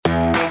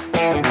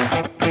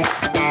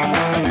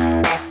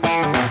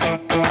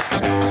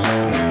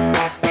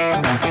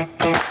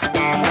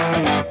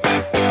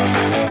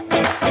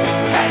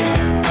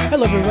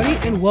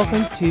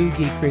welcome to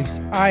Geek Freaks.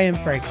 I am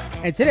Frank,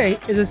 and today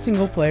is a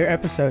single player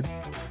episode.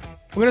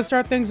 We're going to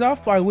start things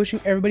off by wishing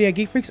everybody at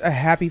Geek Freaks a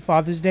happy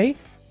Father's Day.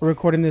 We're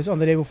recording this on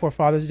the day before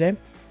Father's Day.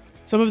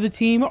 Some of the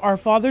team are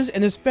fathers,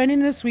 and they're spending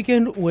this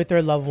weekend with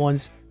their loved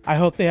ones. I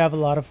hope they have a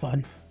lot of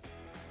fun.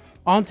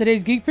 On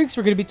today's Geek Freaks,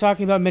 we're going to be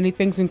talking about many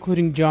things,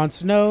 including Jon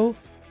Snow,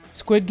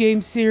 Squid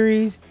Game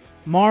series,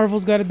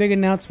 Marvel's got a big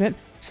announcement,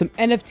 some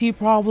NFT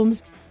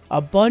problems, a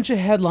bunch of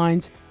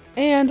headlines,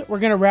 and we're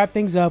going to wrap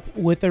things up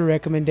with a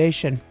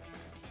recommendation.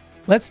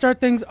 Let's start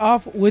things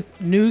off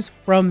with news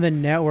from the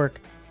network.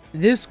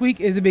 This week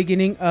is the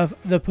beginning of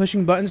the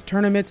Pushing Buttons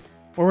tournament,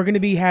 where we're going to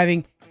be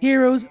having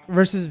heroes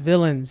versus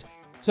villains.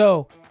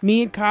 So,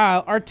 me and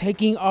Kyle are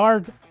taking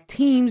our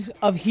teams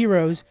of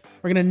heroes.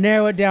 We're going to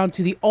narrow it down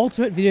to the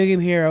ultimate video game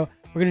hero.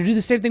 We're going to do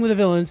the same thing with the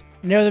villains,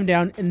 narrow them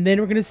down, and then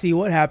we're going to see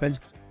what happens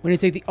when you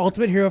take the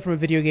ultimate hero from a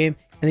video game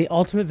and the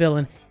ultimate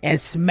villain and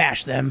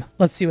smash them.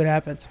 Let's see what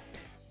happens.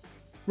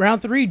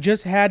 Round 3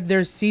 just had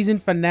their season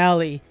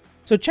finale.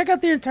 So check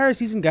out their entire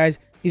season, guys.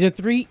 These are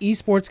 3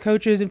 esports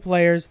coaches and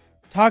players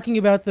talking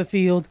about the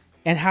field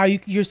and how you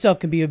yourself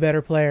can be a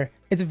better player.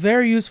 It's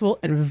very useful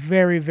and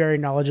very, very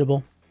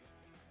knowledgeable.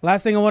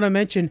 Last thing I want to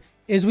mention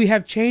is we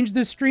have changed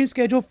the stream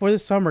schedule for the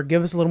summer.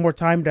 Give us a little more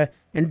time to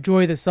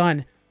enjoy the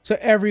sun. So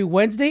every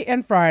Wednesday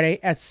and Friday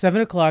at 7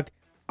 o'clock,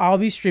 I'll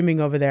be streaming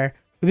over there.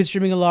 We've been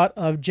streaming a lot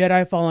of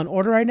Jedi Fallen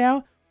Order right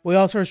now. We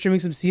also are streaming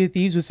some Sea of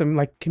Thieves with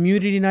some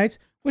community nights,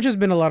 which has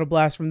been a lot of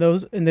blast from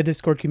those in the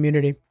Discord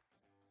community.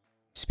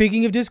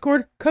 Speaking of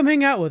Discord, come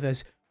hang out with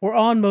us. We're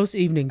on most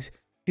evenings.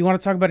 If you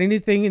want to talk about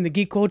anything in the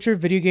geek culture,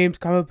 video games,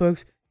 comic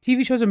books,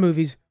 TV shows, or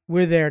movies,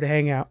 we're there to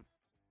hang out.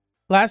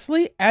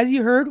 Lastly, as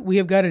you heard, we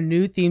have got a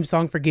new theme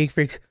song for Geek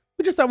Freaks.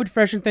 We just thought we'd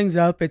freshen things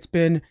up. It's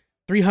been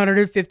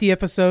 350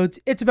 episodes.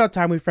 It's about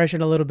time we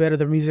freshen a little bit of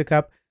the music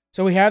up.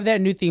 So we have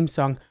that new theme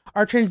song.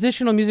 Our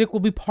transitional music will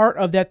be part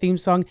of that theme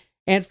song.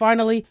 And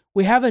finally,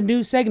 we have a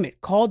new segment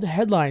called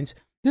Headlines.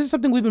 This is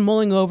something we've been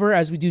mulling over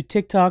as we do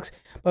TikToks,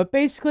 but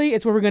basically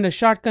it's where we're going to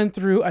shotgun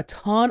through a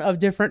ton of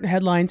different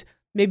headlines,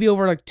 maybe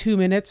over 2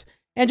 minutes,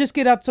 and just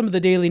get out some of the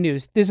daily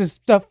news. This is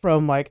stuff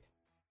from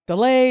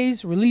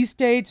delays, release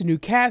dates, new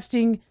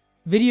casting,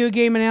 video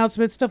game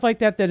announcements, stuff like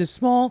that is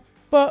small,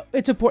 but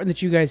it's important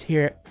that you guys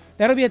hear it.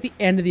 That'll be at the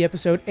end of the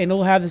episode, and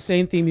it'll have the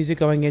same theme music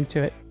going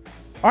into it.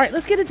 All right,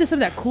 let's get into some of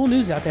that cool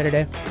news out there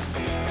today.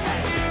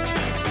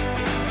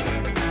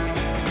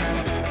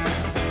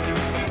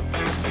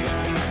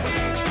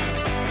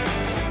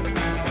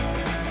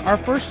 Our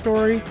first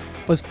story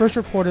was first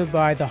reported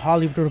by The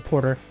Hollywood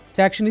Reporter. It's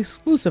actually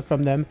exclusive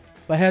from them,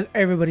 but has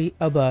everybody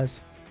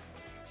abuzz.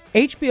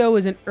 HBO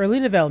is in early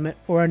development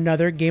for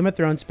another Game of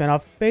Thrones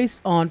spinoff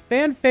based on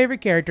fan-favorite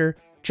character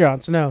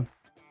Jon Snow.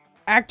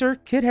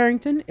 Actor Kit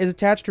Harington is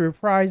attached to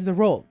reprise the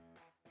role.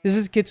 This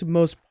is Kit's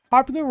most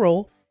popular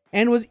role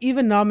and was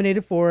even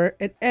nominated for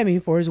an Emmy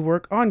for his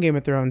work on Game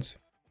of Thrones.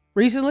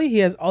 Recently, he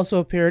has also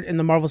appeared in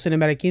the Marvel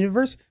Cinematic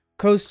Universe,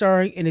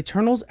 co-starring in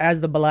Eternals as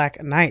the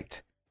Black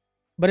Knight.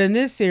 But in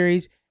this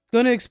series, it's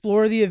going to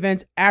explore the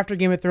events after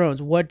Game of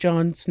Thrones, what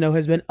Jon Snow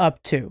has been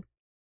up to.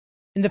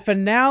 In the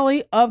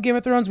finale of Game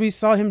of Thrones, we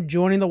saw him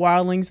joining the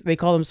wildlings, they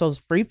call themselves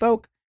Free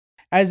Folk,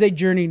 as they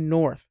journey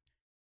north.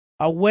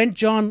 When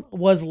Jon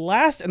was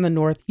last in the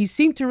north, he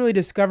seemed to really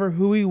discover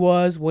who he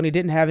was when he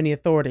didn't have any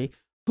authority,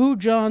 who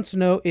Jon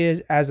Snow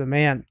is as a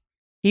man.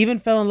 He even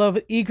fell in love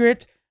with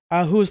Ygritte,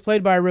 who was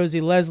played by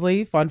Rosie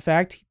Leslie. Fun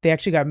fact, they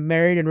actually got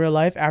married in real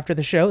life after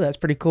the show. That's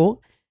pretty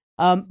cool.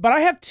 But I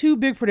have 2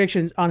 big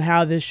predictions on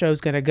how this show's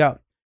going to go.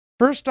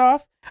 First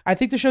off, I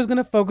think the show's going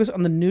to focus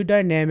on the new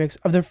dynamics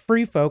of the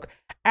Free Folk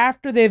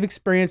after they've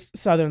experienced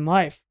Southern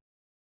life.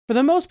 For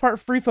the most part,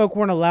 Free Folk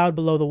weren't allowed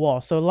below the wall,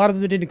 so a lot of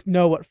them didn't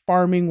know what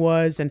farming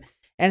was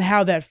and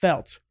how that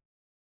felt.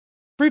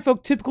 Free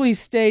Folk typically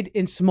stayed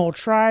in small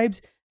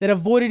tribes that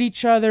avoided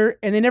each other,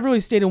 and they never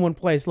really stayed in one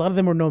place. A lot of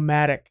them were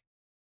nomadic.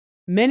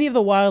 Many of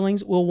the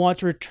wildlings will want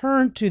to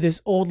return to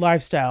this old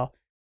lifestyle.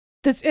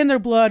 That's in their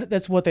blood,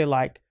 that's what they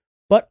like.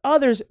 But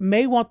others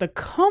may want the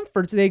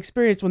comforts they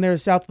experienced when they were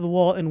south of the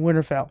wall in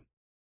Winterfell.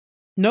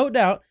 No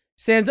doubt,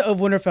 Sansa of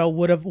Winterfell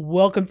would have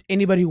welcomed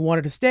anybody who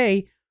wanted to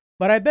stay,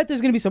 but I bet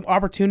there's going to be some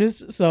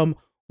opportunists, some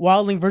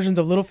wildling versions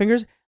of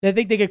Littlefingers, that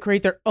think they could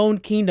create their own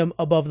kingdom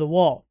above the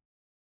wall.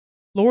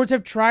 Lords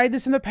have tried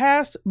this in the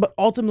past, but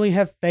ultimately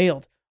have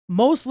failed,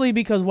 mostly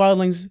because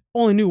wildlings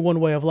only knew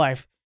one way of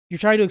life. You're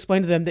trying to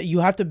explain to them that you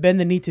have to bend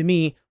the knee to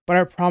me, but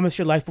I promise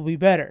your life will be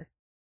better.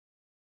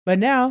 But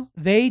now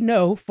they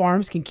know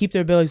farms can keep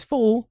their bellies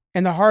full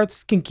and the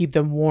hearths can keep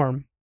them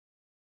warm.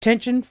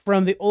 Tension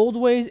from the old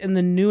ways and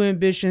the new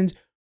ambitions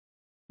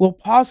will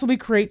possibly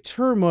create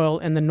turmoil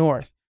in the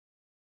north.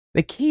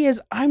 The key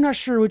is I'm not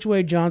sure which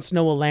way Jon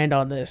Snow will land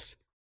on this.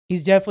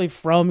 He's definitely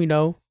from,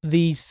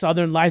 the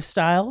southern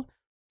lifestyle,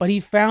 but he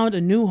found a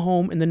new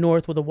home in the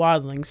north with the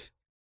wildlings.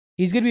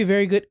 He's going to be a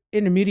very good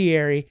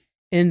intermediary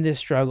in this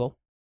struggle.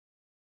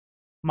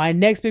 My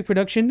next big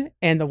production,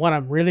 and the one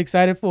I'm really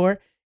excited for,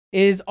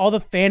 is all the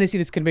fantasy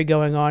that's going to be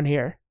going on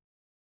here.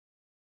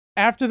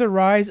 After the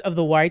rise of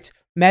the Whites,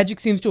 Magic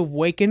seems to have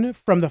awakened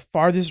from the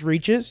farthest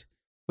reaches.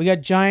 We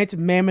got giants,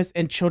 mammoths,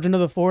 and children of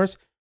the forest.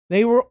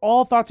 They were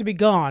all thought to be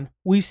gone.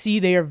 We see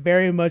they are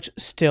very much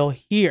still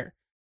here.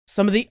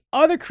 Some of the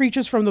other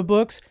creatures from the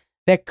books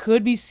that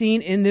could be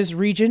seen in this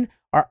region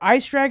are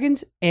ice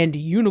dragons and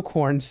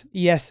unicorns.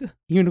 Yes,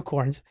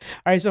 unicorns.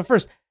 All right, so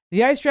first,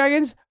 the ice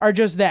dragons are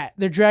just that.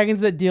 They're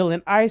dragons that deal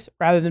in ice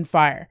rather than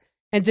fire.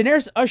 And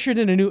Daenerys ushered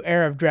in a new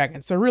era of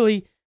dragons. So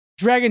really,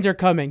 dragons are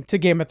coming to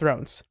Game of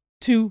Thrones,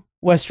 to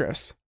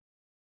Westeros.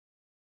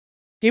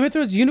 Game of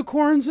Thrones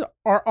unicorns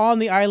are on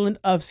the island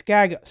of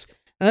Skagos.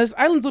 Now, this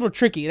island's a little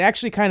tricky. It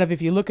actually kind of,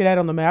 if you look at it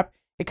on the map,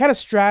 it kind of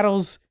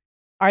straddles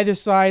either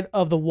side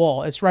of the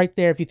wall. It's right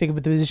there if you think of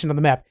the position on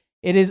the map.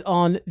 It is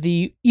on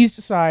the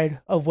east side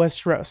of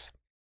Westeros.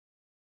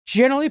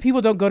 Generally,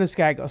 people don't go to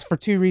Skagos for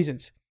two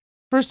reasons.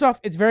 First off,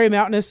 it's very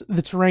mountainous.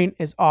 The terrain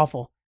is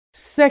awful.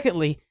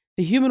 Secondly,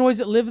 the humanoids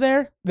that live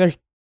there, they're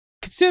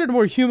considered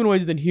more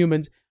humanoids than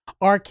humans,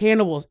 are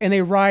cannibals, and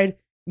they ride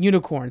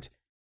unicorns.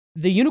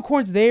 The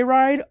unicorns they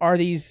ride are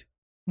these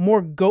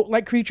more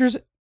goat-like creatures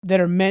that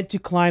are meant to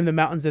climb the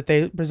mountains that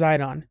they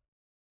reside on.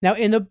 Now,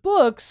 in the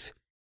books,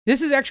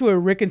 this is actually where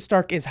Rickon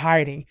Stark is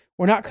hiding.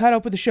 We're not caught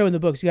up with the show in the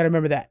books. You got to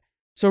remember that.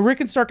 So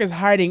Rickon Stark is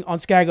hiding on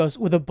Skagos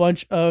with a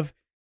bunch of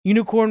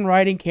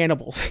unicorn-riding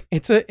cannibals.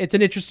 It's an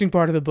interesting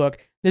part of the book.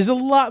 There's a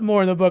lot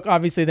more in the book,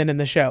 obviously, than in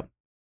the show.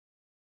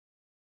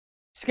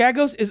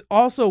 Skagos is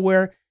also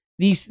where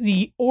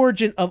the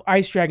origin of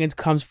ice dragons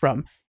comes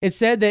from. It's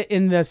said that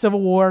in the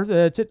Civil War,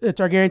 the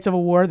Targaryen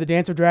Civil War, the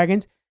Dance of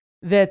Dragons,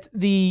 that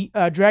the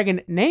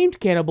dragon named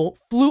Cannibal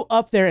flew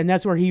up there, and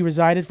that's where he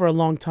resided for a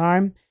long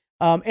time.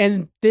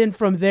 And then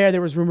from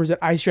there was rumors that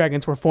ice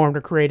dragons were formed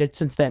or created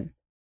since then.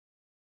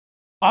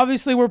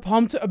 Obviously, we're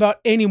pumped about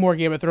any more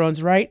Game of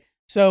Thrones, right?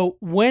 So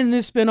when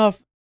this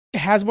spinoff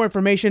has more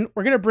information,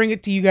 we're going to bring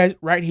it to you guys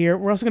right here.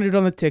 We're also going to do it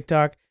on the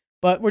TikTok,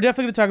 but we're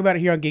definitely going to talk about it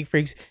here on Geek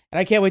Freaks, and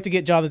I can't wait to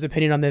get Jonathan's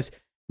opinion on this.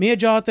 Me and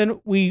Jonathan,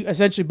 we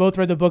essentially both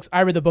read the books.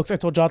 I read the books. I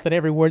told Jonathan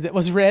every word that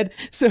was read,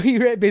 so he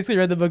basically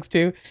read the books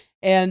too.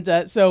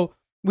 And so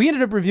we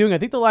ended up reviewing, I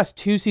think, the last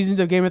 2 seasons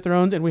of Game of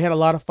Thrones, and we had a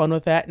lot of fun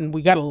with that, and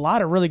we got a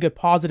lot of really good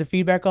positive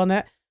feedback on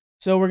that.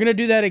 So we're going to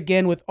do that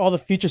again with all the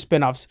future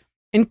spinoffs,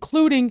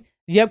 including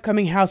the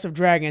upcoming House of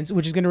Dragons,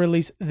 which is going to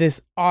release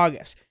this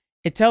August.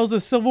 It tells the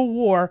Civil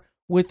War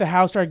with the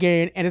House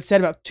Targaryen, and it's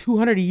set about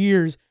 200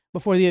 years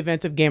before the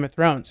events of Game of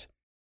Thrones.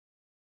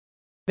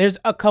 There's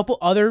a couple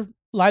other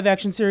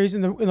live-action series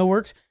in the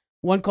works.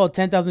 One called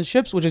 10,000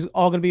 Ships, which is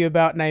all going to be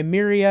about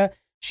Nymeria.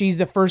 She's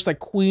the first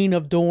queen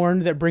of Dorne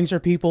that brings her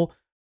people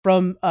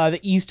from the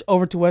east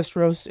over to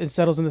Westeros and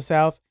settles in the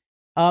south.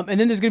 And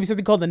then there's going to be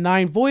something called the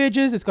 9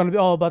 Voyages. It's going to be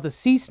all about the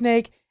Sea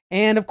Snake.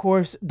 And, of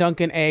course,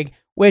 Dunk and Egg,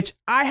 which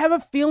I have a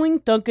feeling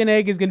Dunk and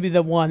Egg is going to be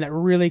the one that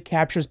really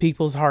captures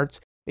people's hearts,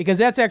 because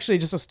that's actually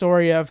just a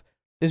story of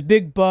this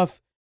big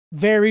buff,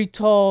 very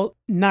tall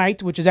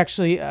knight, which is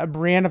actually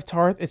Brienne of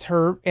Tarth. It's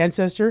her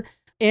ancestor.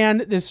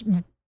 And this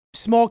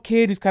small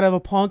kid who's kind of a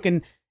punk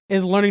and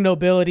is learning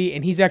nobility,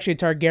 and he's actually a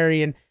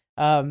Targaryen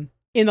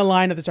in the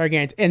line of the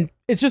Targaryens. And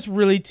it's just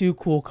really 2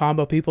 cool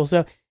combo people.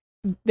 So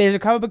there's a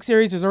comic book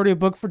series. There's already a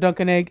book for Dunk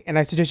and Egg, and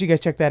I suggest you guys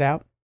check that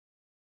out.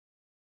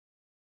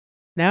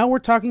 Now we're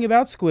talking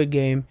about Squid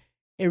Game.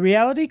 A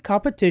reality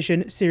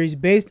competition series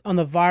based on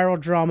the viral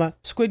drama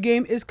Squid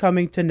Game is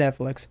coming to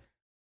Netflix.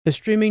 The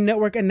streaming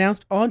network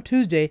announced on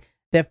Tuesday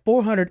that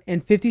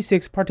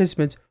 456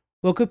 participants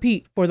will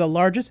compete for the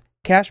largest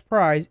cash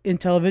prize in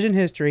television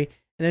history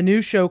in a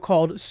new show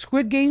called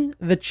Squid Game: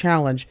 The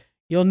Challenge.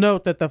 You'll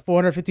note that the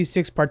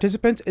 456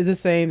 participants is the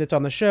same that's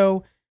on the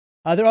show.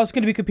 They're also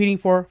going to be competing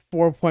for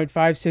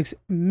 $4.56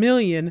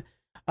 million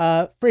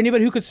for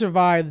anybody who could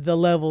survive the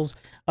levels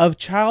of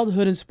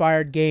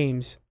childhood-inspired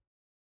games.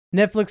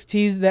 Netflix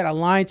teased that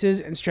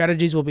alliances and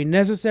strategies will be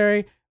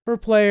necessary for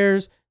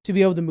players to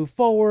be able to move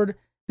forward.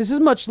 This is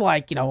much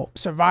like,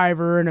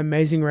 Survivor and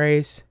Amazing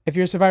Race. If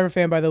you're a Survivor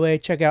fan, by the way,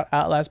 check out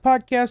Outlast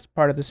Podcast,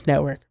 part of this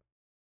network.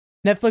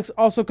 Netflix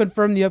also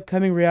confirmed the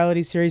upcoming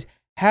reality series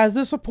has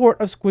the support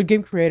of Squid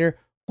Game creator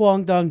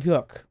Hwang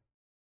Dong-hyuk.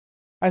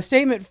 A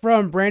statement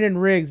from Brandon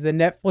Riggs, the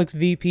Netflix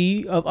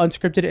VP of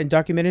Unscripted and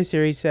Documentary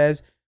Series,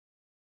 says,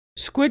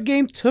 Squid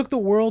Game took the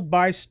world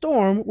by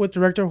storm with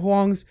director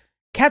Hwang's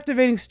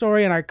captivating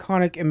story and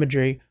iconic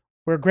imagery.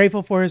 We're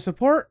grateful for his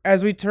support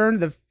as we turn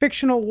the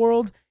fictional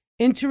world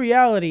into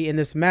reality in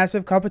this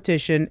massive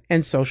competition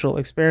and social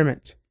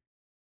experiment.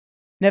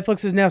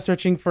 Netflix is now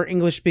searching for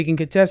English-speaking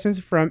contestants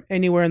from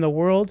anywhere in the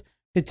world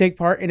to take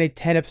part in a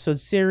 10-episode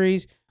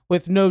series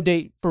with no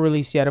date for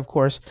release yet, of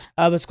course.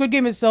 But Squid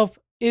Game itself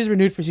is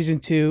renewed for Season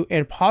 2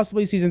 and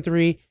possibly Season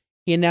 3.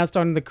 He announced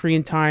on the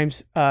Korean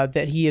Times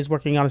that he is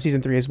working on a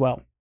Season 3 as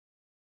well.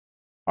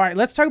 All right,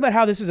 let's talk about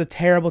how this is a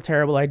terrible,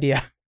 terrible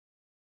idea.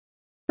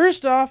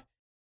 First off,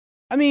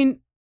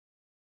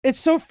 it's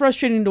so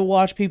frustrating to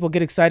watch people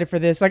get excited for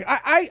this.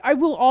 I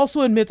will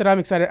also admit that I'm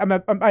excited.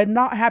 I'm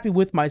not happy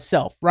with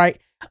myself, right?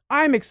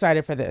 I'm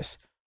excited for this.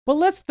 But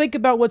let's think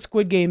about what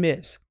Squid Game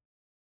is.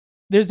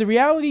 There's the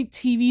reality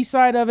TV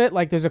side of it,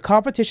 like there's a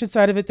competition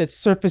side of it that's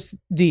surface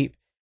deep.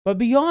 But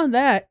beyond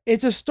that,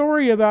 it's a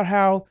story about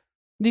how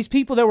these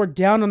people that were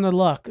down on their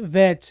luck,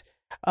 that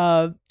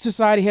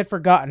society had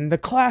forgotten, the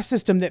class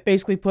system that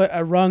basically put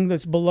a rung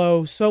that's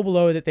below, so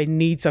below that they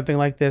need something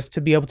like this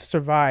to be able to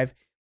survive,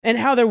 and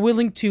how they're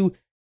willing to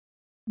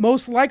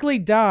most likely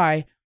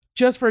die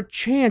just for a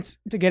chance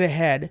to get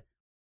ahead.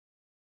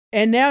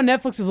 And now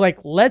Netflix is like,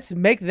 let's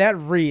make that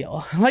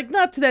real. Like,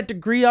 not to that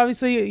degree,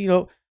 obviously,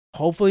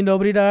 hopefully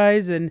nobody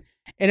dies and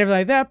everything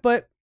like that,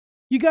 but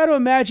you got to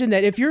imagine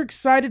that if you're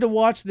excited to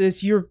watch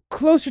this, you're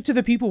closer to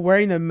the people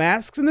wearing the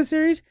masks in the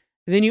series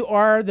than you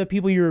are the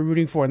people you were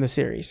rooting for in the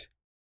series.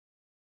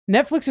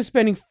 Netflix is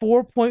spending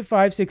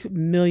 $4.56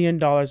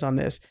 million on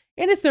this,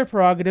 and it's their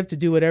prerogative to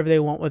do whatever they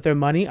want with their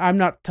money. I'm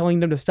not telling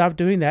them to stop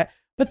doing that,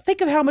 but think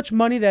of how much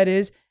money that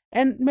is,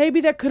 and maybe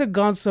that could have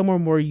gone somewhere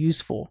more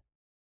useful.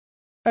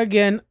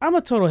 Again, I'm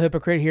a total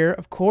hypocrite here.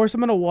 Of course,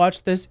 I'm going to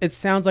watch this. It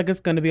sounds like it's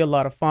going to be a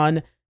lot of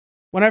fun.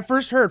 When I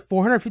first heard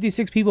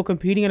 456 people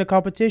competing in a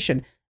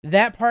competition,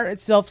 that part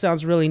itself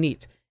sounds really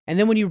neat. And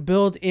then when you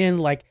build in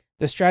like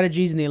the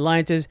strategies and the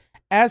alliances,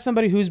 as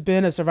somebody who's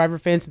been a Survivor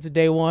fan since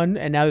day one,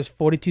 and now there's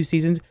 42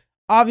 seasons,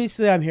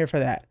 obviously I'm here for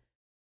that.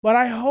 But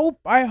I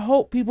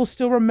hope people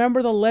still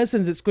remember the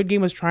lessons that Squid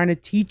Game was trying to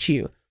teach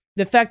you.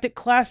 The fact that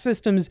class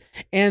systems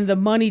and the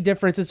money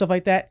difference and stuff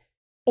like that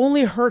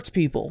only hurts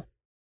people.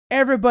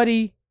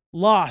 Everybody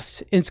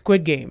lost in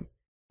Squid Game.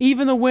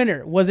 Even the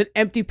winner was an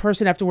empty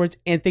person afterwards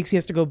and thinks he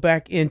has to go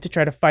back in to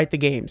try to fight the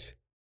games.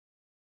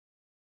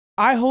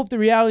 I hope the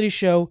reality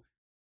show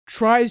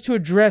tries to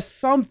address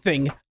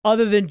something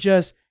other than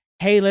just,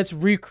 hey, let's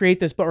recreate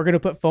this, but we're going to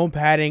put foam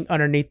padding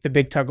underneath the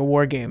big tug of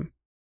war game.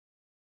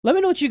 Let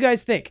me know what you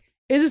guys think.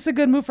 Is this a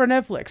good move for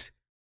Netflix?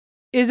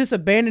 Is this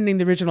abandoning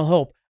the original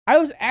hope? I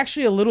was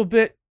actually a little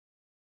bit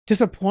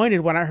disappointed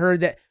when I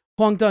heard that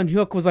Hwang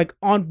Dong-hyuk was like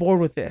on board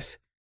with this.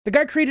 The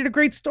guy created a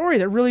great story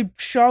that really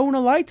shone a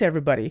light to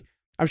everybody.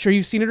 I'm sure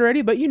you've seen it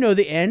already, but you know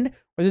the end,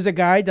 where there's a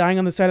guy dying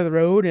on the side of the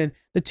road and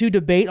the two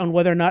debate on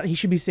whether or not he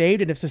should be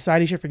saved and if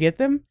society should forget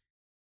them.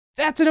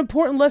 That's an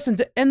important lesson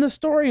to end the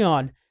story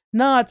on.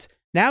 Not,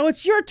 now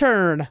it's your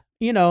turn,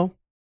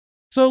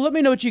 So let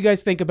me know what you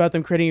guys think about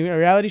them creating a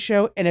reality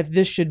show and if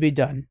this should be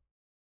done.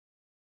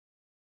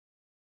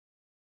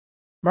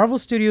 Marvel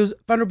Studios'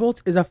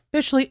 Thunderbolts is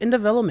officially in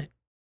development.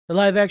 The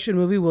live-action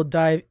movie will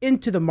dive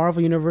into the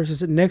Marvel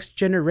Universe's next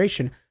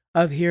generation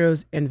of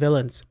heroes and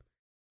villains.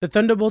 The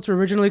Thunderbolts were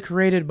originally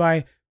created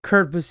by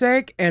Kurt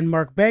Busiek and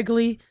Mark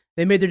Bagley.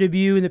 They made their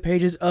debut in the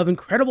pages of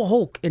Incredible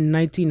Hulk in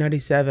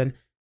 1997.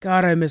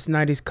 God, I miss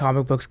 90s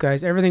comic books,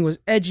 guys. Everything was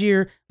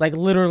edgier, like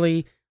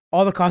literally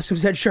all the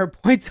costumes had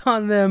sharp points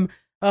on them.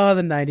 Oh,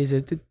 the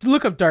 90s.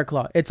 Look up Dark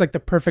Claw. It's like the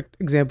perfect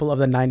example of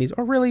the 90s,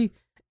 or really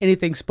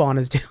anything Spawn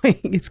is doing.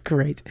 It's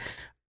great.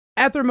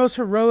 At their most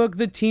heroic,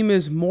 the team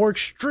is more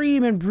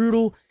extreme and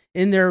brutal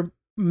in their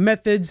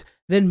methods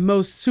than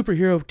most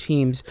superhero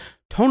teams.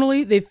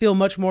 Tonally, they feel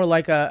much more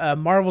like a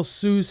Marvel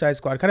Suicide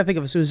Squad. Kind of think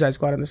of a Suicide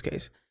Squad in this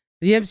case.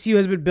 The MCU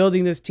has been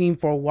building this team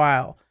for a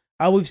while.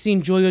 We've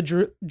seen Julia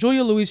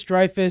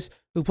Louis-Dreyfus,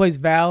 who plays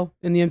Val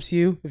in the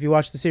MCU, if you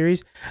watch the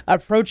series,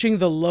 approaching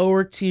the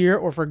lower tier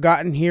or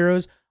forgotten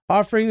heroes,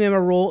 offering them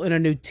a role in a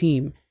new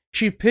team.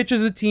 She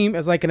pitches the team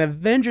as like an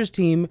Avengers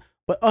team,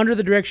 but under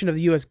the direction of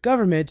the US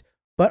government,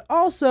 but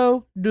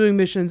also doing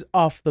missions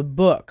off the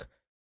book.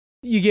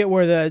 You get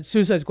where the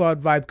Suicide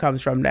Squad vibe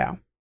comes from now.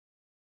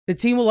 The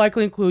team will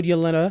likely include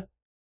Yelena,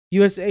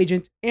 US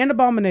Agent, and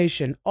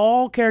Abomination,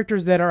 all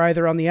characters that are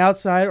either on the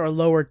outside or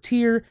lower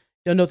tier.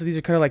 You'll note that these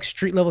are kind of like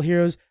street-level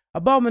heroes.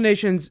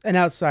 Abomination's an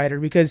outsider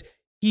because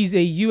he's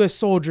a US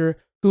soldier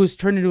who was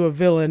turned into a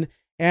villain,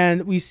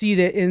 and we see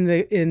that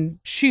in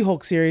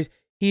She-Hulk series,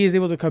 he is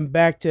able to come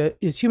back to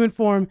his human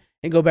form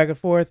and go back and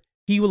forth.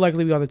 He will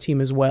likely be on the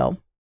team as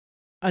well.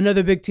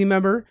 Another big team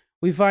member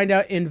we find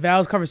out in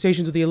Val's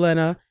conversations with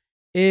Yelena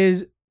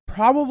is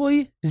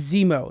probably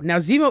Zemo. Now,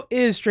 Zemo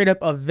is straight up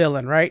a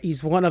villain, right?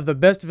 He's one of the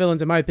best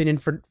villains, in my opinion,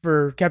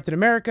 for Captain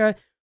America,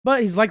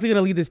 but he's likely going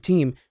to lead this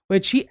team,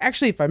 which he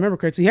actually, if I remember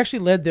correctly, he actually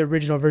led the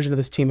original version of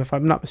this team, if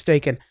I'm not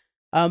mistaken.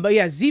 But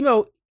yeah,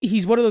 Zemo,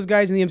 he's one of those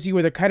guys in the MCU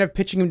where they're kind of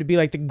pitching him to be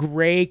like the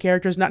gray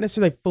characters, not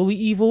necessarily fully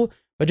evil,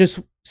 but just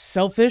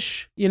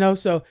selfish,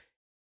 so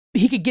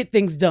he could get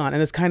things done, and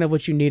that's kind of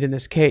what you need in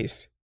this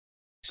case.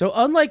 So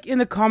unlike in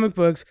the comic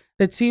books,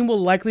 the team will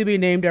likely be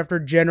named after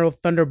General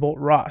Thunderbolt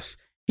Ross.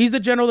 He's the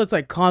general that's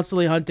like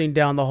constantly hunting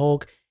down the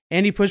Hulk,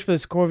 and he pushed for the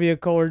Sokovia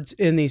Accords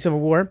in the Civil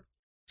War.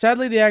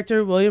 Sadly, the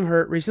actor William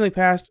Hurt recently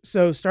passed,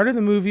 so starting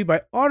the movie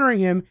by honoring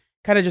him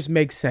kind of just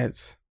makes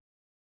sense.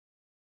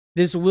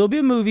 This will be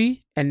a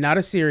movie and not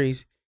a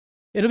series.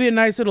 It'll be a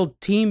nice little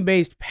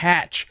team-based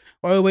patch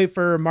while we wait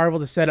for Marvel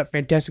to set up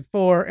Fantastic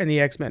Four and the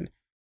X-Men.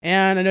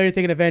 And I know you're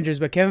thinking Avengers,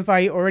 but Kevin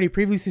Feige already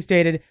previously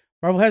stated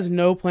Marvel has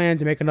no plan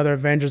to make another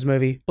Avengers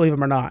movie, believe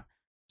him or not.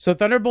 So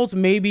Thunderbolts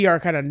may be our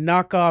kind of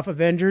knockoff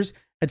Avengers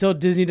until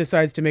Disney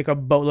decides to make a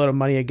boatload of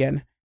money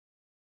again.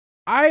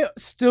 I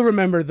still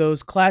remember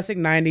those classic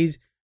 90s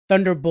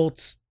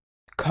Thunderbolts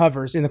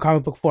covers in the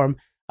comic book form,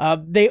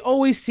 they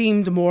always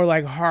seemed more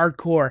like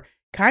hardcore,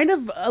 kind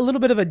of a little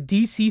bit of a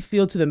DC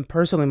feel to them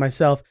personally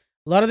myself.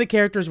 A lot of the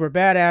characters were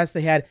badass.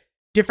 They had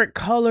different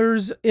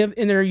colors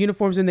in their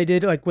uniforms than they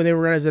did like when they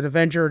were as an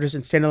Avenger or just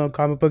in standalone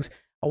comic books.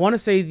 I want to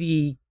say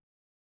the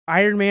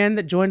Iron Man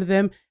that joined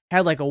them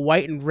had like a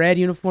white and red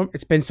uniform.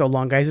 It's been so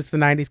long, guys. It's the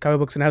 90s comic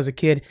books, and I was a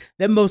kid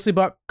that mostly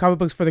bought comic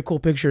books for the cool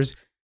pictures.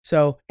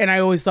 So, and I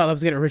always thought I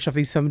was getting rich off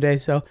these someday.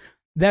 So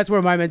that's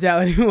where my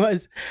mentality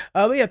was.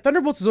 But yeah,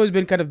 Thunderbolts has always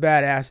been kind of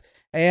badass.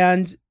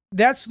 And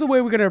that's the way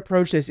we're going to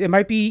approach this. It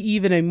might be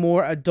even a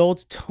more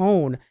adult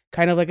tone,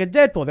 kind of like a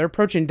Deadpool. They're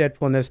approaching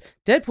Deadpool in this.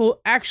 Deadpool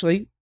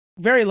actually,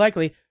 very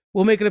likely,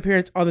 will make an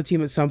appearance on the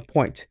team at some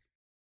point.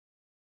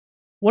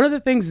 One of the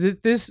things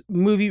that this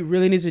movie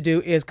really needs to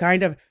do is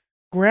kind of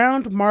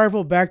ground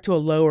Marvel back to a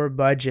lower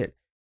budget.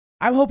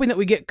 I'm hoping that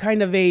we get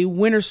kind of a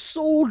Winter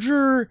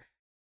Soldier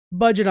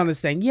budget on this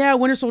thing. Yeah,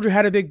 Winter Soldier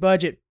had a big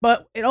budget,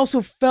 but it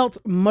also felt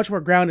much more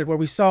grounded, where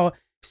we saw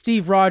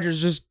Steve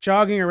Rogers just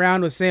jogging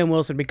around with Sam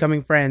Wilson,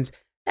 becoming friends.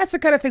 That's the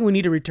kind of thing we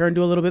need to return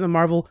to a little bit in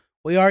Marvel.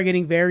 We are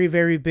getting very,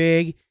 very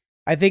big.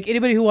 I think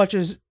anybody who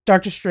watches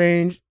Doctor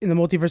Strange in the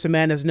Multiverse of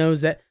Madness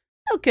knows that,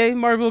 okay,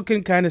 Marvel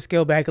can kind of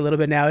scale back a little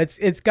bit now.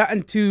 It's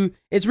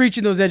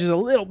reaching those edges a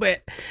little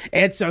bit.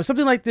 And so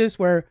something like this,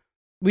 where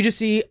we just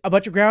see a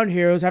bunch of ground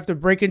heroes have to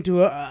break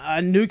into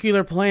a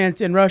nuclear plant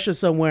in Russia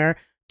somewhere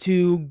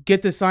to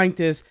get the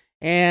scientists,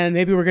 and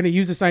maybe we're going to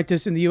use the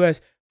scientists in the US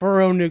for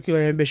our own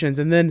nuclear ambitions.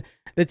 And then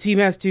the team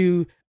has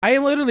to, I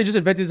am literally just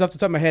invented this off the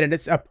top of my head, and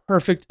it's a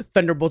perfect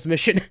Thunderbolts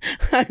mission.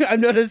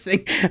 I'm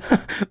noticing.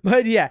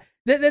 But yeah,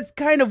 that's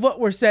kind of what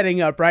we're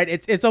setting up, right?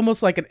 It's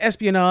almost like an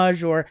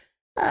espionage or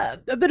a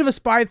bit of a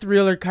spy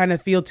thriller kind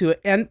of feel to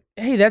it. And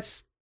hey,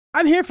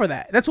 I'm here for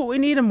that. That's what we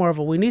need in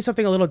Marvel. We need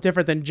something a little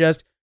different than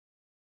just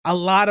a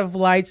lot of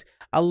lights,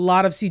 a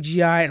lot of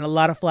CGI, and a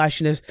lot of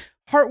flashiness.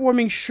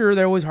 Heartwarming, sure,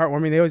 they're always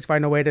heartwarming. They always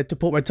find a way to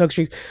pull my tug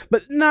strings,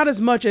 but not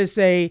as much as,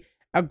 say,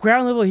 a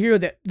ground level hero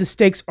that the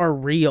stakes are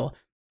real.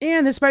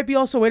 And this might be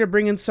also a way to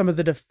bring in some of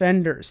the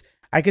Defenders.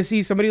 I could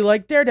see somebody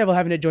like Daredevil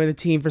having to join the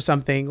team for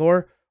something,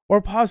 or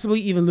possibly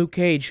even Luke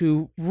Cage,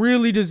 who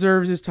really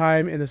deserves his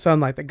time in the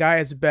sunlight. The guy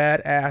is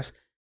badass.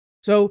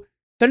 So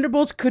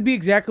Thunderbolts could be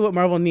exactly what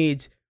Marvel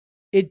needs.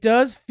 It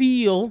does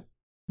feel,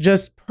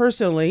 just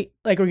personally,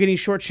 like we're getting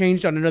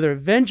shortchanged on another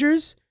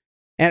Avengers,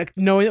 and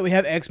knowing that we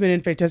have X-Men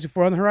and Fantastic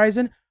Four on the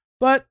horizon,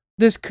 but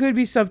this could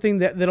be something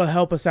that'll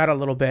help us out a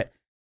little bit.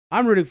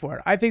 I'm rooting for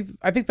it. I think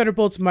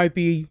Thunderbolts might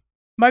be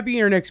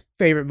your next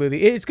favorite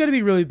movie. It's going to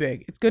be really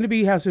big. It's going to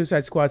be how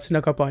Suicide Squad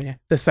snuck up on you,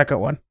 the second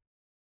one.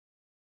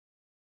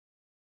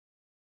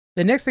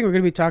 The next thing we're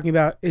going to be talking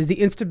about is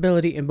the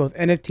instability in both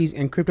NFTs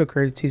and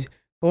cryptocurrencies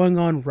going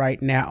on right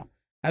now.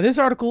 Now, this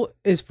article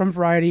is from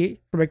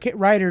Variety, from a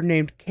writer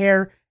named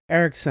Kare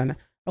Erickson.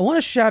 I want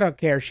to shout out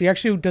Kare. She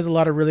actually does a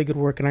lot of really good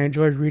work, and I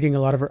enjoyed reading a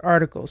lot of her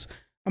articles.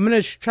 I'm going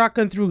to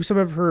shotgun through some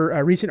of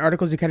her recent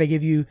articles to kind of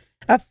give you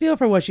a feel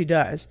for what she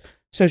does.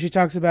 So she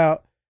talks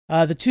about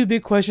the two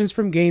big questions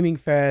from Gaming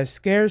Fest,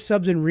 scarce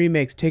subs and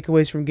remakes,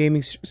 takeaways from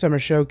Gaming Summer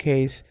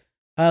Showcase,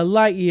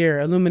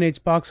 Lightyear illuminates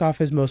box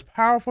office most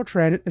powerful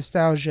trend,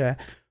 nostalgia,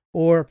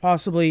 or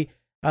possibly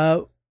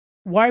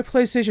why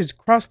PlayStation's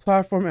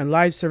cross-platform and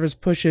live service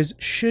pushes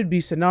should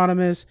be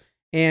synonymous,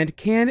 and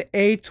can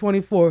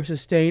A24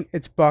 sustain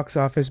its box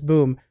office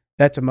boom?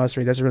 That's a must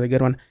read. That's a really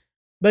good one.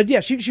 But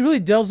yeah, she really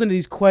delves into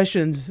these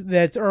questions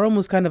that are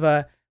almost kind of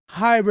a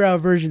highbrow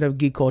version of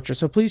geek culture.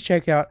 So please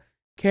check out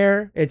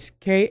Kare. It's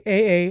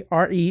Kaare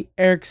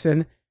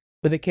Erickson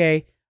with a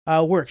K.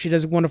 Work. She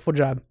does a wonderful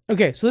job.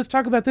 Okay, so let's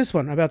talk about this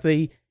one, about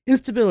the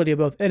instability of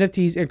both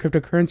NFTs and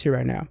cryptocurrency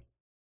right now.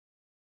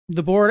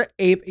 The Bored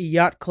Ape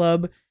Yacht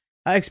Club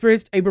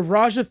experienced a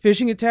barrage of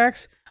phishing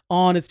attacks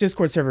on its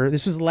Discord server.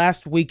 This was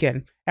last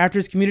weekend after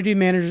his community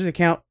manager's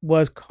account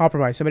was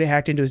compromised. Somebody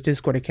hacked into his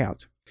Discord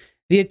account.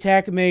 The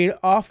attack made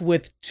off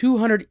with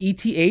 200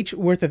 ETH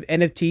worth of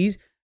NFTs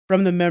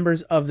from the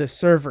members of the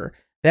server.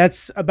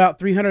 That's about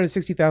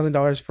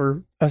 $360,000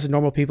 for us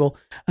normal people,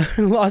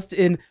 lost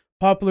in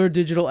popular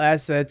digital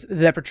assets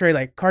that portray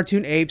like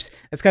cartoon apes.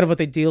 That's kind of what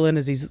they deal in,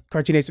 is these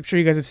cartoon apes. I'm sure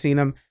you guys have seen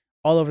them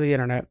all over the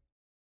internet.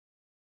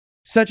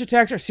 Such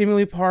attacks are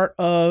seemingly part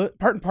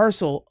and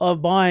parcel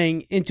of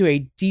buying into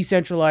a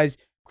decentralized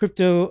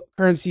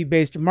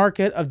cryptocurrency-based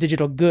market of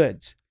digital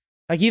goods.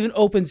 Like even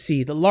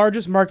OpenSea, the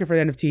largest market for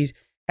NFTs,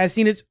 has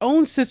seen its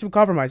own system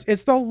compromised.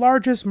 It's the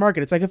largest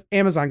market. It's like if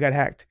Amazon got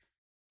hacked.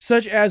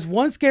 Such as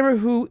one scammer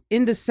who,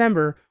 in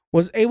December,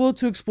 was able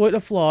to exploit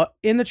a flaw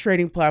in the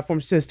trading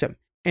platform system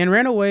and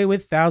ran away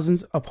with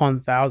thousands upon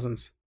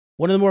thousands.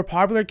 One of the more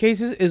popular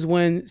cases is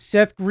when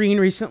Seth Green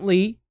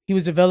recently, he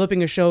was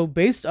developing a show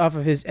based off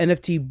of his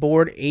NFT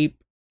Bored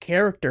Ape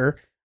character.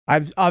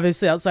 I'm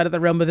obviously outside of the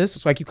realm of this,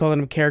 so I keep calling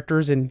them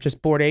characters and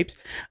just Bored Apes.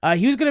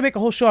 He was going to make a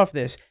whole show off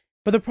this,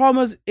 but the problem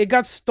was it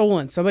got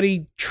stolen.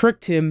 Somebody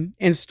tricked him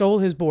and stole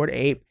his Bored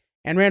Ape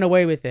and ran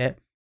away with it.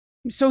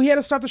 So he had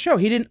to stop the show.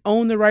 He didn't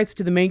own the rights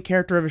to the main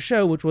character of a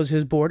show, which was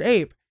his Bored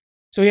Ape.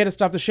 So he had to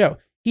stop the show.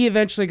 He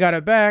eventually got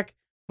it back,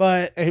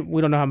 but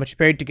we don't know how much he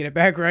paid to get it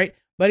back, right?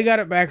 But he got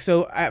it back,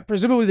 so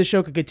presumably the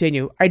show could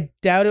continue. I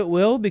doubt it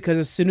will, because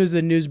as soon as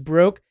the news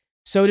broke,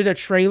 so did a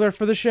trailer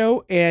for the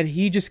show, and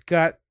he just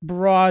got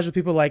barraged with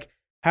people like,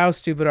 how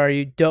stupid are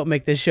you? Don't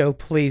make this show,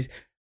 please.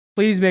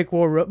 Please make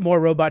more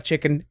Robot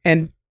Chicken,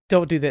 and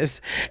don't do this.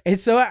 And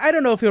so I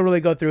don't know if he'll really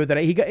go through with it.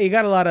 He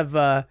got a lot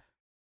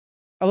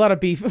of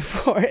beef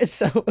for it,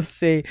 so we'll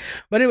see.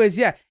 But anyways,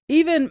 yeah,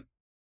 even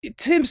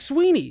Tim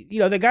Sweeney,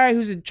 the guy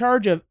who's in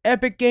charge of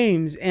Epic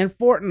Games and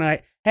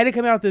Fortnite, had to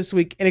come out this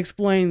week and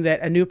explain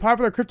that a new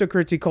popular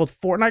cryptocurrency called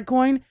Fortnite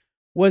Coin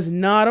was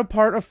not a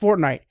part of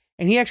Fortnite,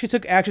 and he actually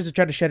took actions to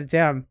try to shut it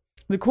down.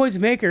 The coin's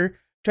maker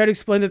tried to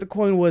explain that the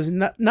coin was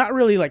not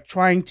really like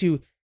trying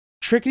to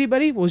trick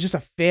anybody, but was just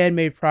a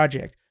fan-made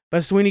project.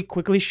 But Sweeney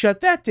quickly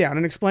shut that down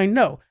and explained,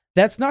 no,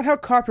 that's not how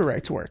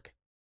copyrights work.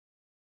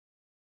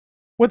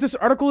 What this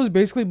article is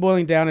basically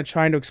boiling down and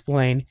trying to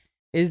explain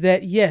is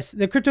that, yes,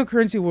 the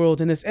cryptocurrency world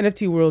and this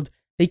NFT world,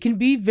 they can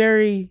be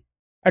very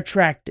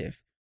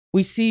attractive.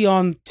 We see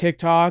on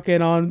TikTok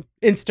and on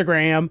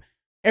Instagram,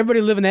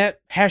 everybody living that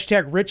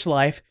hashtag rich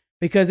life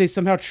because they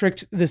somehow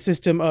tricked the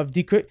system of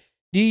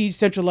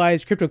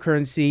decentralized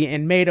cryptocurrency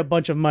and made a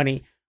bunch of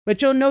money.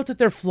 But you'll note that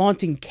they're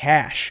flaunting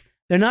cash.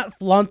 They're not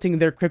flaunting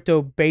their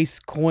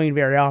crypto-based coin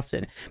very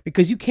often,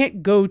 because you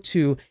can't go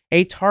to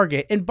a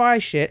Target and buy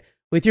shit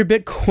with your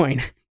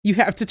Bitcoin. You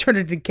have to turn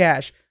it into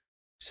cash.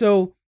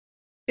 So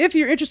if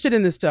you're interested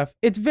in this stuff,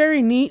 it's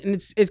very neat, and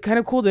it's kind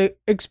of cool to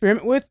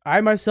experiment with.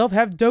 I myself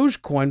have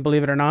Dogecoin,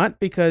 believe it or not,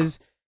 because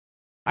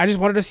I just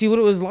wanted to see what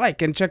it was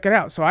like and check it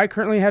out. So I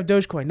currently have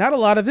Dogecoin. Not a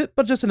lot of it,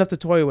 but just enough to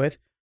toy with.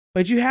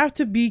 But you have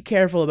to be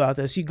careful about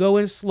this. You go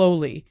in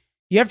slowly.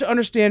 You have to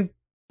understand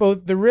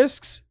both the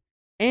risks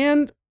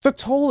and the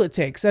toll it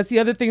takes. That's the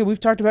other thing that we've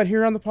talked about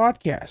here on the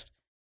podcast.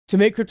 To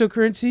make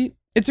cryptocurrency,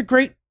 it's a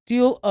great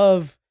deal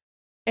of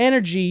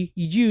energy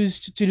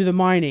used to do the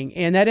mining.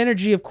 And that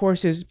energy, of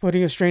course, is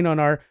putting a strain on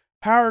our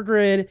power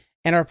grid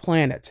and our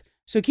planet.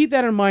 So keep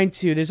that in mind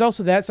too. There's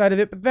also that side of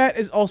it, but that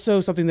is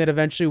also something that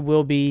eventually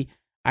will be,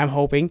 I'm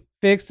hoping,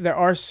 fixed. There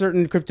are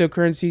certain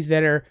cryptocurrencies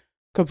that are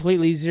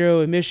completely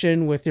zero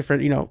emission with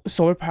different,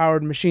 solar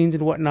powered machines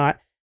and whatnot.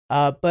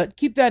 But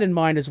keep that in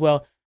mind as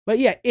well. But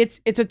yeah, it's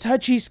a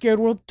touchy, scared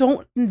world.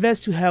 Don't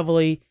invest too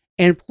heavily,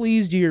 and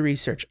please do your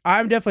research.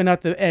 I'm definitely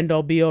not the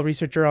end-all, be-all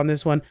researcher on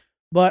this one,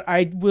 but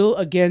I will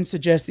again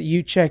suggest that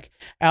you check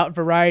out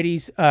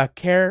Variety's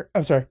Care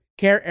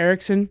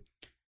Erickson.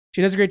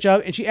 She does a great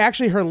job, and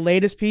her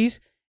latest piece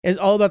is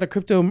all about the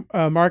crypto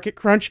market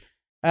crunch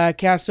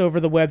cast over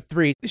the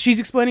Web3. She's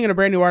explaining in a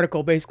brand new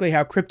article basically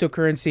how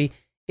cryptocurrency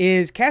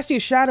is casting a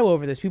shadow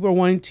over this. People are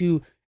wanting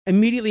to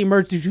immediately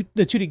merge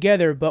the two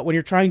together, but when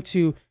you're trying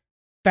to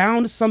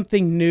found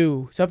something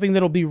new, something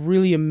that'll be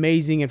really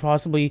amazing and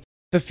possibly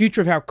the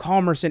future of how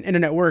commerce and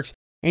internet works,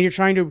 and you're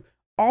trying to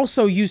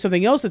also use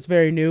something else that's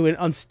very new and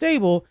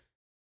unstable,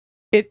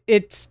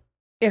 it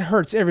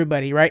hurts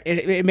everybody, right?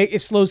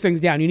 It slows things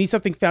down. You need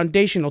something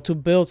foundational to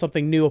build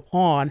something new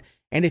upon,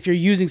 and if you're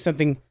using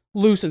something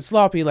loose and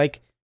sloppy like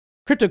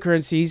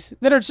cryptocurrencies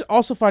that are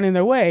also finding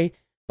their way,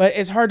 but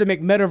it's hard to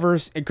make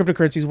metaverse and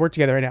cryptocurrencies work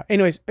together right now.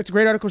 Anyways, it's a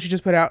great article she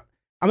just put out.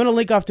 I'm going to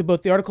link off to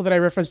both the article that I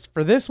referenced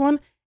for this one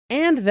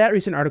and that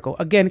recent article.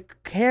 Again,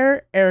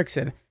 Care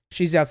Erickson.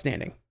 She's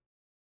outstanding.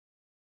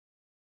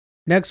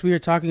 Next, we are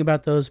talking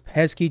about those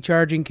pesky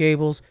charging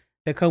cables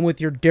that come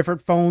with your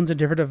different phones and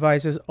different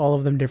devices, all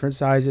of them different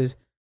sizes.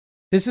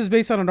 This is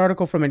based on an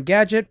article from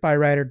Engadget by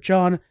writer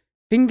John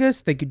Fingus.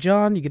 Thank you,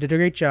 John. You did a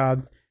great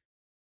job.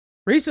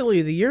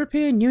 Recently, the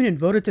European Union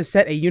voted to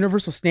set a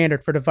universal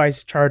standard for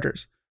device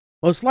chargers.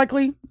 Most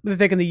likely, they're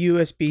thinking the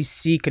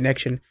USB-C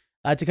connection.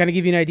 To kind of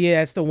give you an idea,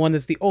 that's the one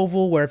that's the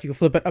oval, where if you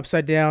flip it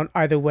upside down,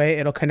 either way,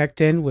 it'll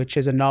connect in, which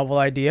is a novel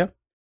idea.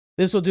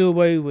 This will do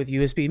away with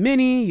USB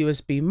Mini,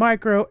 USB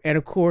Micro, and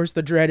of course,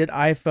 the dreaded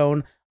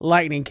iPhone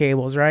Lightning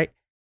cables, right?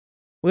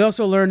 We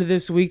also learned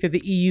this week that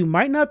the EU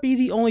might not be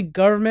the only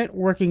government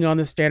working on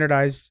the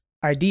standardized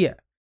idea.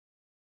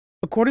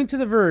 According to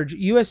The Verge,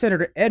 U.S.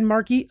 Senator Ed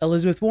Markey,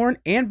 Elizabeth Warren,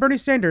 and Bernie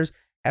Sanders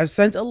have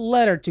sent a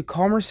letter to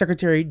Commerce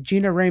Secretary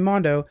Gina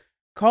Raimondo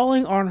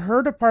calling on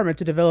her department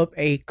to develop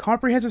a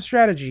comprehensive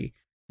strategy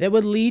that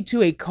would lead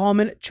to a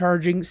common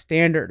charging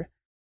standard.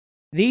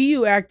 The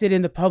EU acted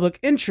in the public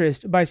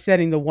interest by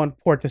setting the one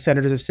port, the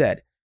senators have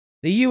said.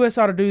 The US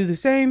ought to do the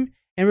same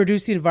and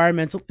reduce the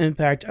environmental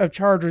impact of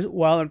chargers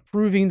while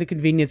improving the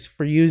convenience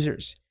for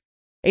users.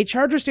 A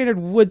charger standard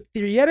would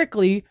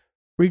theoretically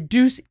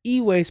reduce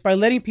e-waste by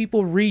letting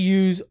people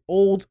reuse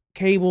old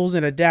cables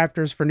and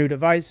adapters for new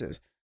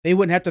devices. They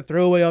wouldn't have to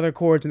throw away all their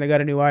cords when they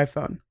got a new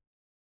iPhone.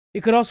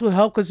 It could also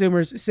help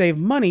consumers save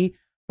money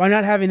by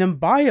not having them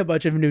buy a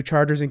bunch of new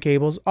chargers and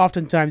cables,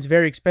 oftentimes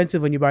very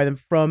expensive when you buy them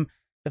from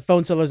the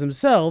phone sellers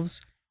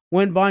themselves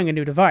when buying a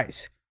new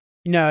device.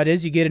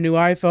 Nowadays, you get a new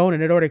iPhone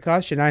and it already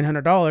costs you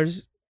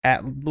 $900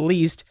 at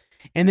least,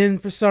 and then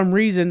for some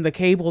reason, the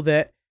cable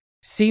that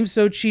seems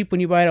so cheap when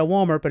you buy it at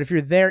Walmart, but if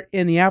you're there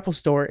in the Apple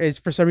store, is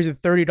for some reason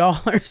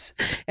 $30,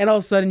 and all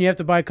of a sudden you have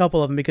to buy a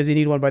couple of them because you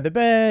need one by the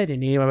bed, you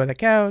need one by the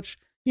couch,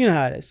 You know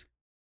how it is.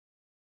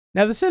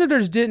 Now, the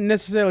senators didn't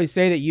necessarily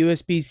say that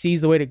USB-C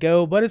is the way to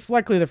go, but it's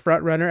likely the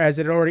front runner as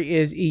it already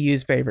is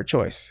EU's favorite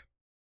choice.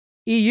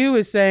 EU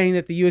is saying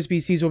that the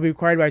USB-Cs will be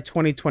required by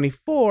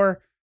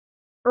 2024.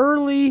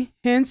 Early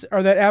hints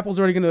are that Apple's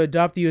already going to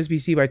adopt the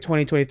USB-C by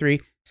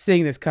 2023,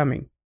 seeing this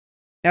coming.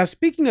 Now,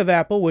 speaking of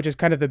Apple, which is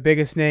kind of the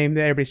biggest name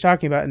that everybody's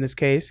talking about in this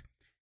case,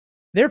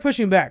 they're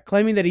pushing back,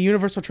 claiming that a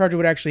universal charger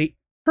would actually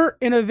hurt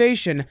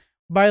innovation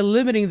by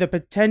limiting the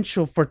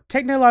potential for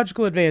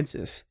technological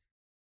advances.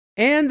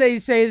 And they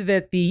say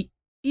that the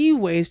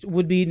e-waste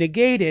would be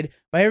negated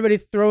by everybody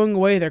throwing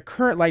away their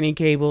current lightning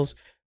cables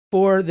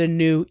for the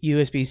new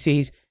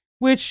USB-Cs,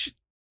 which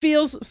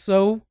feels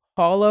so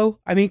hollow.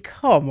 I mean,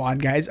 come on,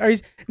 guys.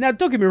 Now,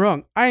 don't get me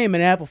wrong. I am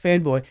an Apple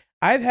fanboy.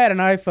 I've had an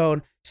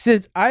iPhone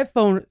since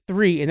iPhone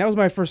 3, and that was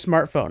my first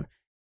smartphone.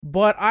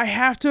 But I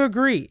have to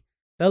agree,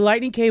 the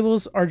lightning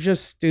cables are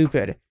just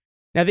stupid.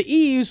 Now, the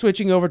EU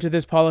switching over to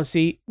this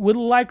policy would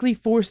likely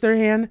force their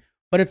hand,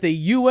 but if the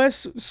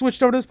US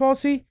switched over to this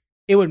policy,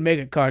 it would make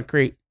it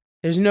concrete.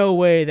 There's no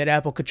way that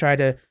Apple could try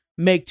to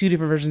make two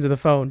different versions of the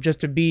phone just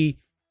to be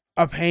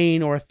a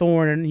pain or a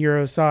thorn in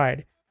your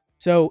side.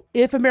 So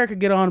if America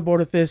get on board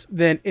with this,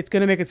 then it's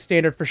going to make it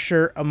standard for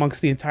sure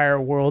amongst the entire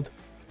world.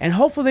 And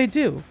hopefully they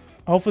do.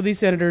 Hopefully these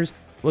senators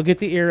will get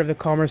the ear of the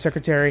Commerce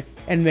Secretary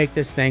and make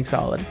this thing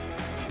solid.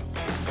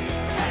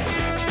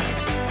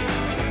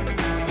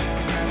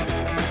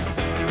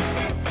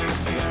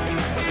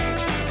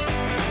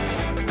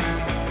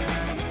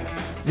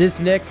 This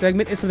next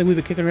segment is something we've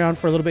been kicking around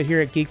for a little bit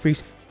here at Geek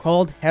Freaks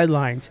called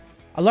Headlines.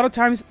 A lot of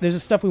times there's the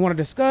stuff we want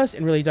to discuss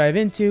and really dive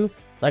into,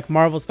 like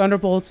Marvel's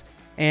Thunderbolts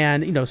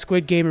and,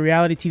 Squid Game, a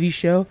reality TV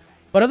show.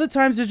 But other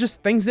times there's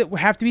just things that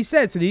have to be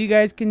said so that you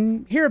guys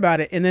can hear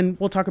about it, and then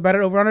we'll talk about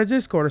it over on our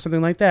Discord or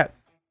something like that.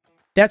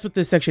 That's what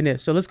this section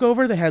is. So let's go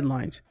over the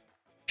headlines.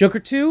 Joker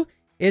 2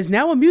 is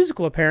now a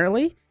musical,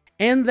 apparently,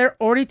 and they're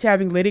already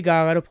tapping Lady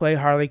Gaga to play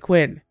Harley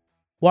Quinn.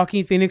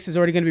 Joaquin Phoenix is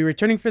already going to be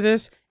returning for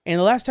this, and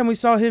the last time we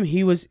saw him,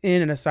 he was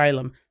in an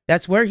asylum.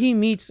 That's where he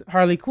meets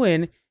Harley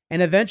Quinn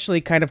and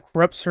eventually kind of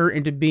corrupts her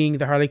into being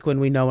the Harley Quinn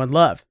we know and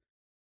love.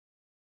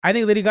 I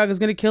think Lady Gaga is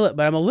going to kill it,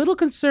 but I'm a little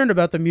concerned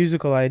about the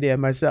musical idea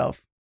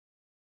myself.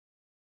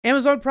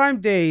 Amazon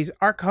Prime Days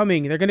are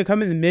coming. They're going to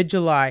come in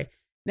mid-July.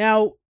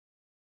 Now,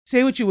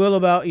 say what you will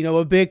about,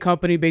 a big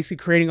company basically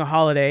creating a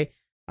holiday.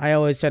 I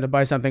always tend to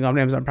buy something on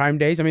Amazon Prime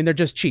Days. I mean, they're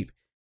just cheap.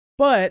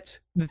 But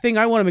the thing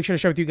I want to make sure to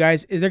share with you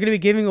guys is they're going to be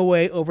giving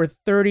away over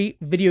 30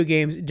 video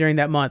games during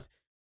that month.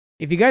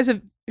 If you guys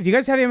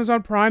have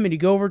Amazon Prime and you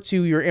go over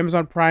to your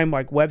Amazon Prime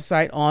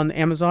website on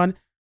Amazon,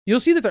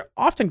 you'll see that they're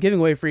often giving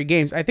away free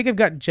games. I think I've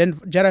got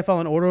Jedi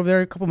Fallen Order over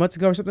there a couple months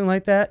ago or something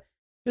like that.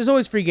 There's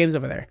always free games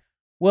over there.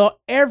 Well,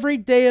 every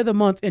day of the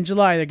month in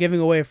July, they're giving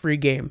away a free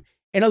game.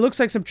 And it looks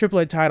like some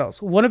AAA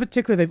titles. One in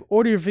particular they've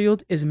already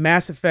revealed is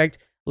Mass Effect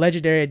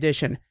Legendary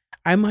Edition.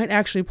 I might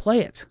actually play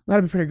it.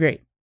 That'd be pretty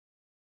great.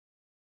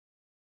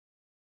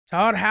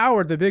 Todd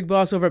Howard, the big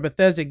boss over at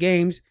Bethesda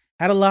Games,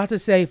 had a lot to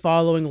say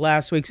following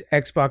last week's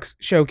Xbox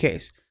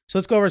showcase. So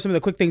let's go over some of the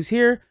quick things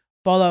here.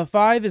 Fallout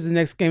 5 is the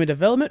next game in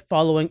development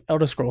following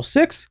Elder Scrolls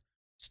 6.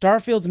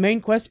 Starfield's main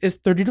quest is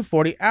 30 to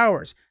 40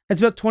 hours.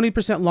 That's about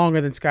 20%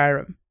 longer than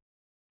Skyrim.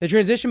 The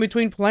transition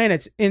between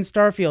planets in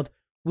Starfield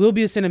will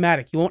be a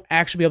cinematic. You won't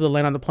actually be able to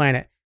land on the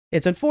planet.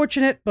 It's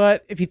unfortunate,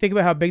 but if you think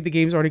about how big the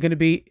game's already going to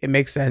be, it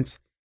makes sense.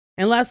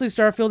 And lastly,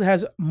 Starfield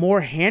has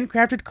more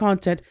handcrafted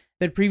content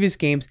than previous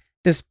games,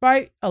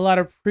 despite a lot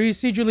of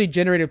procedurally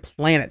generated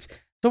planets.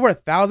 It's over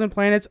 1,000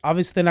 planets.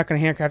 Obviously, they're not going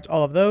to handcraft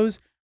all of those,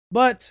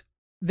 but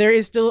there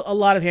is still a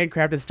lot of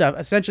handcrafted stuff.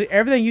 Essentially,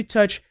 everything you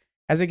touch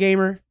as a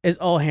gamer is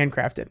all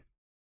handcrafted.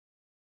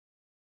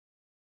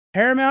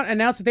 Paramount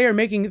announced that they are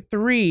making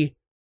three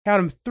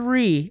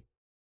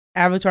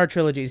Avatar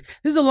trilogies.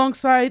 This is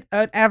alongside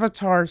an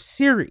Avatar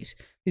series.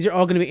 These are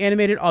all going to be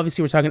animated.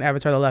 Obviously, we're talking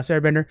Avatar: The Last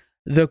Airbender,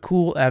 the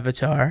cool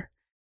Avatar.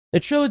 The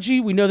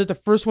trilogy, we know that the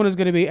first one is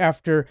going to be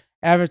after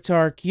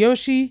Avatar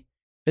Kyoshi.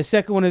 The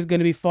second one is going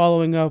to be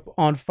following up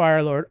on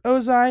Fire Lord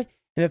Ozai.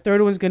 And the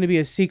third one is going to be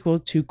a sequel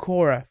to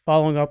Korra,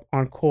 following up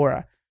on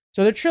Korra.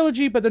 So they're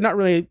trilogy, but they're not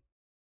really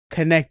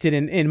connected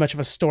in much of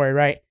a story,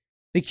 right?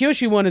 The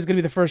Kyoshi one is going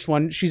to be the first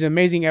one. She's an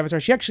amazing Avatar.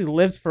 She actually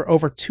lived for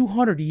over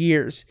 200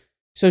 years.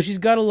 So she's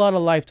got a lot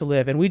of life to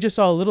live. And we just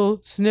saw a little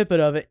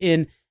snippet of it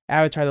in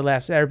Avatar: The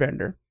Last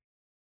Airbender.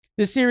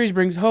 This series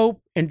brings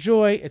hope and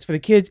joy. It's for the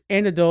kids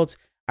and adults.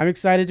 I'm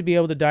excited to be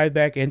able to dive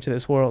back into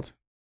this world.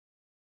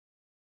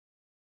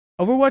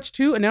 Overwatch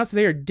 2 announced that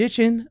they are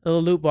ditching the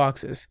loot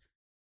boxes.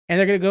 And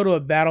they're going to go to a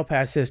battle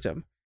pass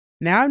system.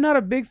 Now, I'm not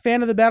a big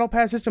fan of the battle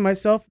pass system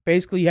myself.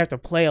 Basically, you have to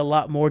play a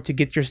lot more to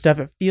get your stuff,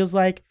 it feels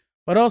like.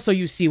 But also,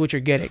 you see what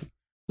you're getting.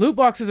 Loot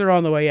boxes are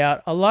on the way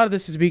out. A lot of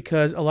this is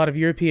because a lot of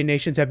European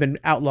nations have been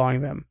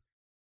outlawing them.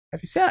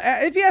 If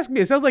you ask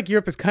me, it sounds like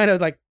Europe is kind of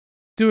like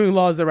doing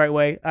laws the right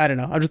way. I don't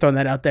know. I'm just throwing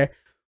that out there.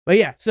 But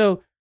yeah,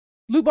 so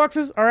loot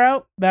boxes are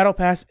out. Battle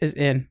Pass is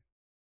in.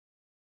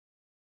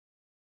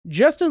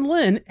 Justin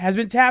Lin has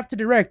been tapped to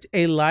direct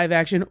a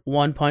live-action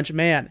One Punch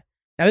Man.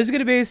 Now, this is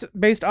going to be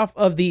based off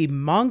of the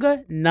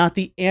manga, not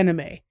the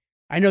anime.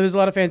 I know there's a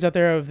lot of fans out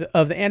there of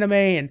the anime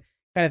and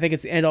kind of think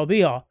it's the end all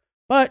be all,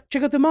 but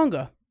check out the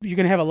manga. You're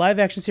going to have a live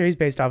action series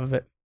based off of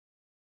it.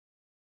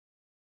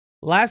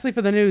 Lastly,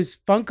 for the news,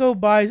 Funko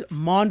buys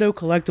Mondo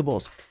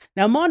Collectibles.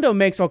 Now, Mondo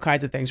makes all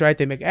kinds of things, right?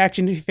 They make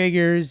action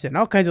figures and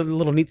all kinds of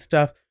little neat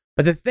stuff.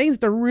 But the thing that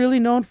they're really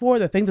known for,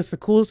 the thing that's the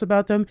coolest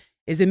about them,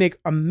 is they make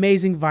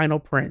amazing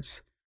vinyl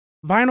prints.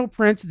 Vinyl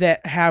prints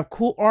that have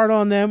cool art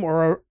on them,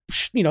 or,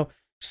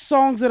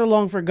 songs that are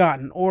long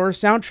forgotten, or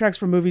soundtracks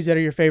for movies that are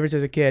your favorites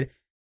as a kid.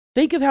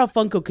 Think of how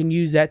Funko can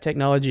use that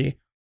technology.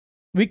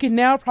 We can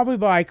now probably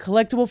buy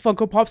collectible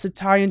Funko Pops that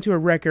tie into a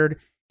record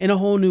in a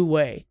whole new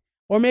way.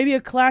 Or maybe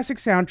a classic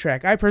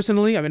soundtrack. I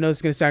personally, I know this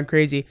is going to sound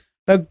crazy,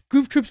 but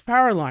Goof Troop's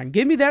Powerline.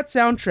 Give me that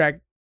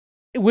soundtrack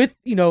with,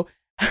 an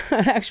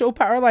actual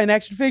Powerline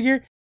action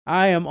figure.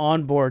 I am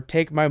on board.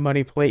 Take my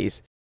money,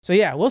 please. So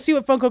yeah, we'll see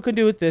what Funko can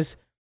do with this.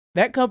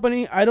 That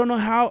company, I don't know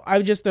how.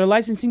 Their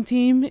licensing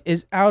team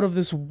is out of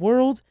this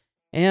world.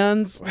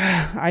 And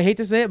I hate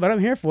to say it, but I'm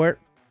here for it.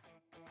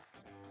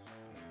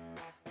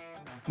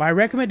 My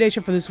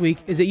recommendation for this week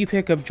is that you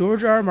pick up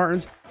George R. R.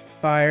 Martin's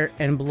Fire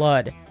and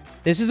Blood.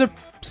 This is a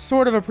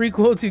sort of a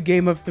prequel to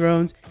Game of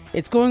Thrones.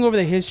 It's going over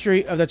the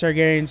history of the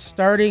Targaryens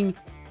starting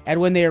at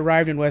when they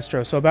arrived in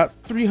Westeros, so about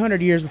 300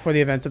 years before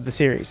the events of the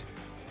series.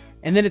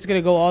 And then it's going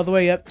to go all the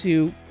way up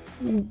to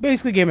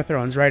basically Game of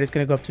Thrones, right? It's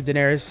going to go up to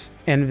Daenerys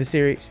and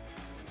Viserys.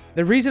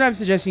 The reason I'm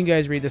suggesting you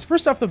guys read this,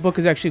 first off, the book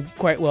is actually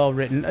quite well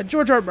written.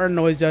 George R. R. Martin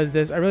always does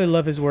this. I really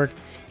love his work.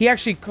 He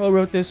actually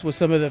co-wrote this with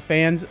some of the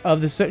fans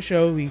of the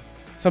show.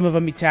 Some of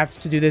them he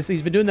tapped to do this.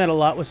 He's been doing that a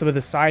lot with some of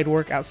the side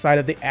work outside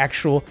of the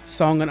actual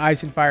Song on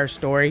Ice and Fire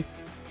story.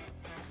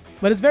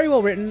 But it's very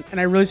well written, and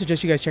I really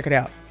suggest you guys check it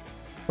out.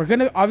 We're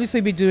going to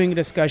obviously be doing a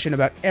discussion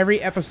about every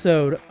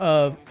episode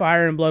of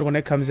Fire and Blood when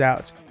it comes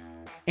out.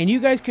 And you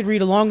guys could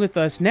read along with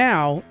us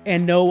now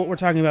and know what we're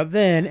talking about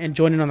then and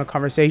join in on the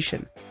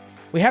conversation.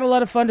 We had a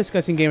lot of fun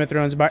discussing Game of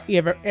Thrones about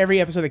every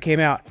episode that came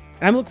out,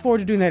 and I'm looking forward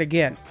to doing that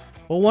again.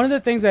 Well, one of the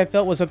things that I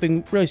felt was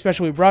something really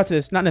special we brought to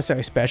this, not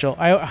necessarily special.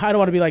 I don't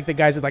want to be like the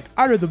guys that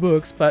I read the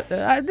books, but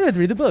I did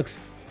read the books.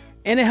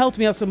 And it helped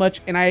me out so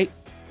much. And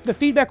the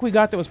feedback we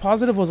got that was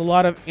positive was a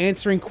lot of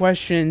answering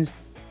questions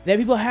that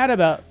people had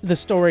about the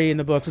story in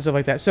the books and stuff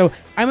like that. So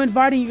I'm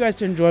inviting you guys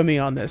to join me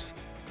on this.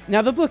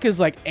 Now, the book is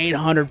like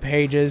 800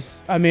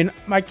 pages. I mean,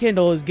 my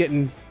Kindle is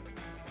getting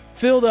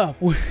filled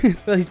up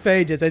with these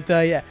pages, I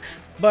tell you.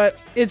 But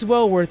it's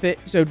well worth it.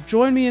 So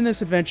join me in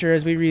this adventure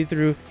as we read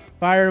through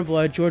Fire and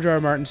Blood, George R.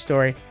 R. Martin's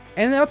story.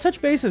 And then I'll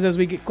touch bases as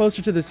we get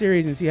closer to the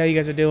series and see how you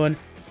guys are doing.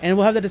 And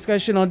we'll have the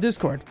discussion on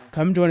Discord.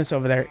 Come join us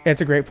over there.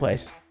 It's a great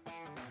place.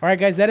 All right,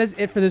 guys, that is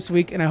it for this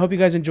week. And I hope you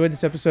guys enjoyed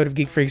this episode of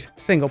Geek Freaks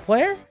Single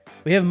Player.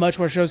 We have much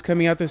more shows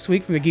coming out this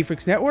week from the Geek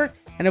Freaks Network.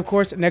 And of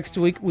course, next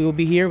week, we will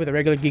be here with a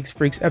regular Geek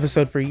Freaks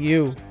episode for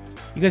you.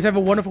 You guys have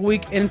a wonderful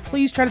week. And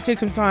please try to take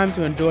some time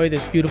to enjoy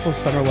this beautiful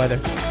summer weather.